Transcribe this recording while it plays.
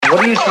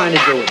What are you trying to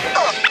do with this?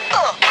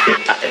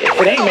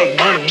 It ain't make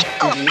money,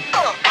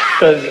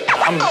 because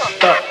I'm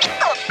stuck.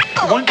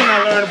 One thing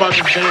I learned about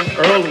this game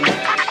early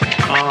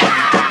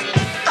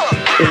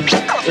is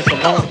it's a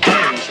long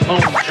game, it's a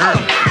long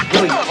journey, it's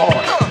really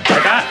hard.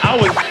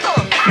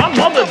 Like my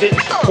mother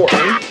didn't support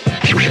me,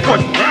 she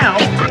supports me now,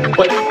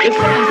 but it's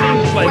one of those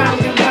things, it's like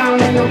round and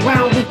round and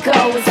around we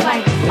go. It's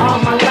like all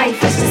my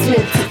life is just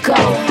meant to go.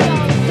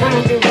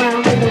 Round and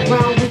round and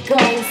around we go.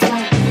 It's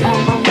like all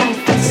my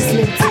life is just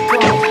meant to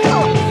go.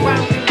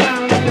 Round and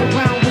round and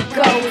around we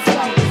go. It's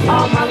like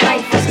all my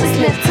life is just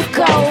meant to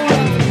go.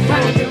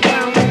 Round and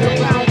round and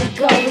around we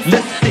go. It's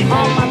like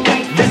all my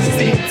life is just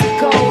meant to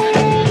go.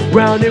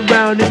 Round and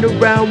round and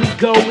around we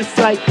go. It's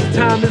like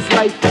time is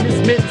life and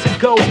it's meant to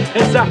go.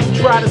 As I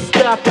try to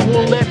stop, it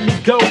won't let me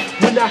go.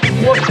 When I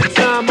walk the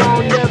time,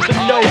 I'll never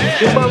know.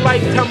 In my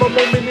lifetime, a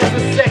moment is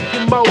a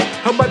second more.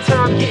 How my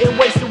time getting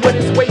wasted when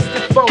it's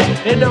wasted for?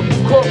 And I'm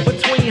caught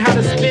between how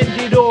to spend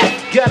it all.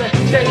 Gotta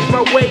change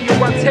my way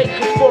or I take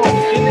a fall.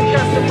 In the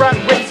constant rat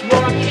race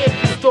where I can't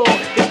be stalled.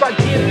 If I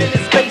give in the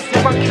space,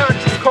 if my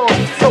conscience calls.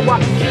 So I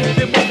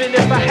keep it moving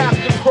if I have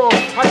to crawl.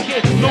 I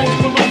can't lose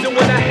for losing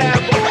when I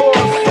have a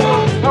cause. So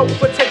I'm out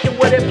for taking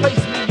where they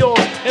place me on.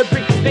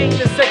 Everything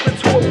is sacred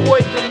to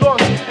avoid the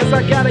loss. As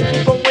I gotta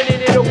keep on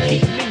winning, it'll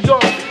keep me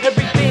on.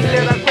 Everything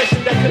that I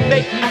question that could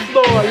make me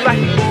floor. Like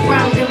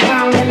round and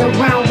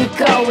around we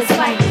go. It's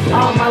like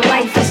all my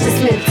life is just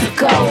meant to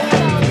go.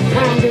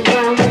 Round and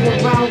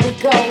around we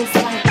go. It's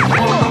like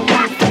all my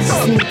life is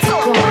just meant to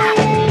go.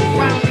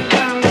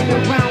 Round and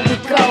around we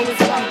go.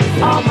 It's like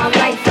all my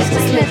life is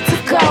just meant to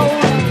go.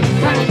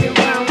 Round and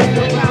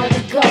around we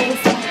go.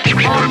 It's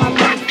like all my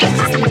life is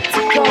just meant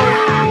to go.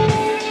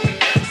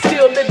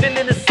 still living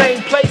in the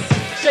same place,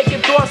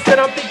 shaking thoughts that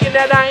I'm thinking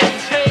that I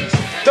ain't changed.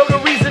 Though the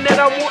reason that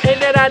I want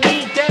and that I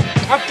need that,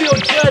 I feel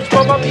judged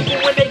by my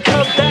people when they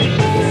come back.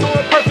 So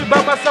imperfect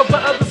by myself,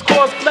 but others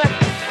cause flack.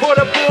 Caught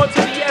up on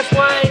to the S,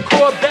 why I ain't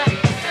called back.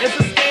 As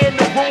I stay in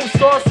the room,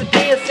 starts to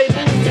dance, they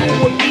move to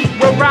a beat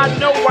where I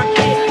know I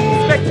can't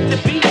expect it to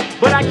be,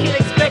 but I can't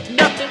expect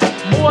nothing.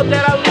 More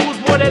that I lose,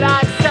 more that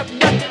I accept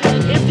nothing.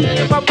 Empty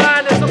in my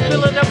mind as I'm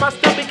filling up my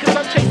stomach, cause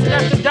I'm chasing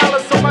after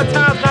dollars, so my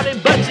time's not in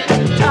budget.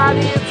 Tied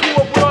into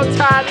a world,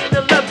 tied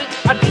into loving.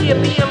 Idea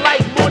being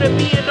life more than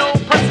being on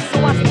person, so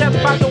I step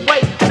by the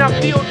way and I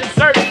feel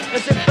deserted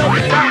as it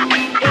plays out,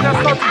 and I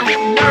start to get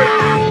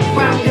nervous.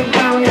 Round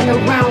and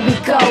around we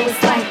go.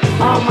 It's like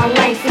all my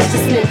life is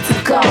just meant to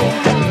go.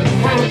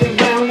 Round and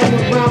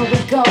around we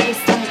go. It's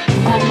like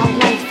all my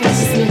life is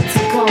just meant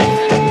to go.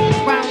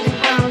 Round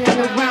and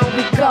around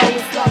we go.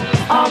 It's like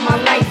all my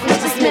life is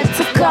just meant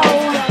to go.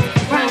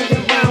 Round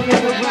and around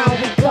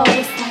we go.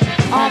 It's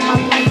like all my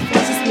life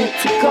is just meant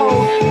to go.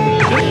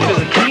 this shit is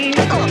a dream,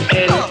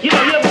 and you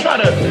ever try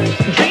to,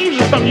 dreams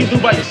are something you do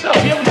by yourself.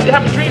 You ever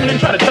have a dream and then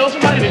try to tell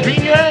somebody the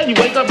dream you had? You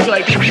wake up and be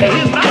like, hey,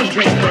 here's what I was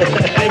dreaming.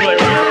 And they be like,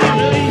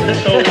 really?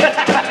 So,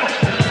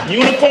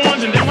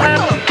 unicorns and then what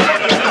happened?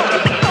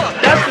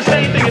 That's the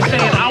same thing as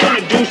saying, I want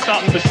to do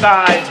something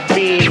besides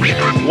being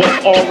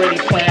what's already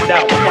planned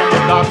out. Become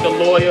a doctor,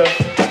 lawyer,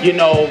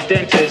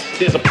 dentist.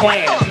 There's a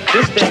plan.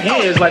 This thing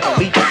here is like a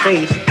leap of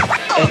faith,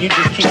 and you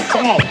just keep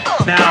going.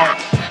 Now,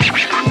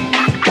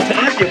 to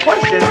answer your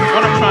question,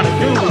 what I'm trying to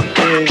do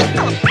is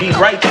be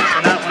righteous.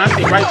 And when I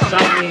say righteous, I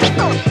don't mean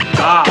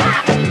God,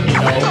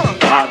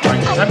 God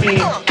righteous. I mean,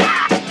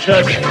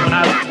 just when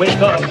I wake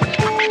up,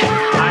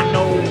 I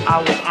know I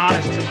was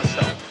honest to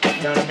myself.